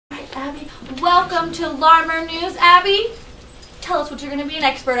Abby. Welcome to Larmer News, Abby. Tell us what you're going to be an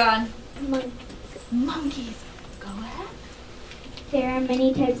expert on. Monkeys. Monkeys. Go ahead. There are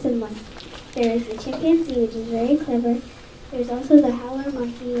many types of monkeys. There is the chimpanzee, which is very clever. There's also the howler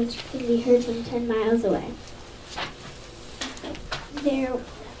monkey, which can be heard from 10 miles away. There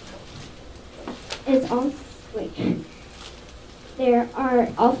are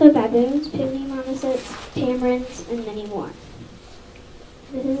also baboons, pygmy marmosets, tamarins, and many more.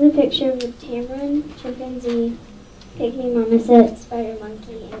 This is a picture of the tamarin, chimpanzee, pygmy marmoset, spider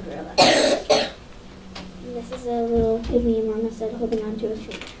monkey, and gorilla. And this is a little pygmy marmoset holding onto a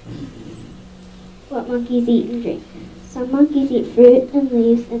tree. What monkeys eat and drink? Some monkeys eat fruit and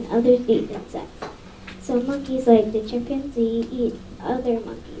leaves, and others eat insects. Some monkeys, like the chimpanzee, eat other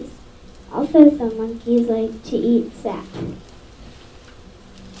monkeys. Also, some monkeys like to eat sap.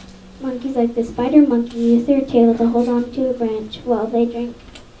 Monkeys like the spider monkey use their tail to hold on to a branch while they drink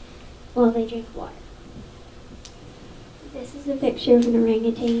water. This is a picture of an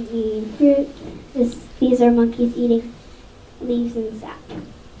orangutan eating fruit. These are monkeys eating leaves and sap.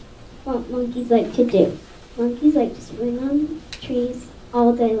 What monkeys like to do? Monkeys like to swing on trees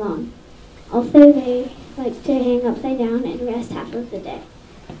all day long. Also, they like to hang upside down and rest half of the day.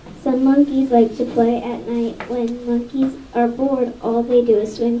 Some monkeys like to play at night. When monkeys are bored, all they do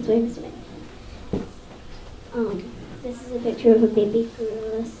is swing, swing, swing. This is a picture of a baby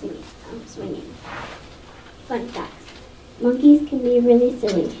gorilla swinging. Fun facts. Monkeys can be really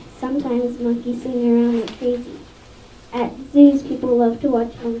silly. Sometimes monkeys swing around like crazy. At zoos, people love to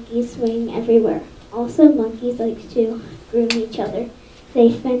watch monkeys swing everywhere. Also, monkeys like to groom each other. They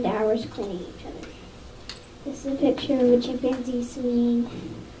spend hours cleaning each other. This is a picture of a chimpanzee swinging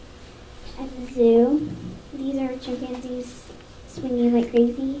at the zoo. These are chimpanzees swinging like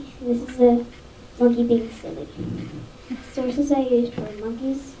crazy. This is a monkey being silly. Sources I used were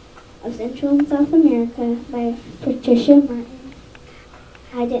Monkeys of Central and South America by Patricia Martin.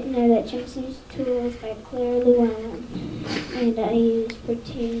 I Didn't Know That Chimps Use Tools by Claire Llewellyn. And I used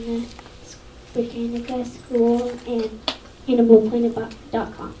Britannica School and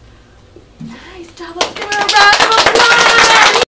AnimalPlanet.com. Nice job.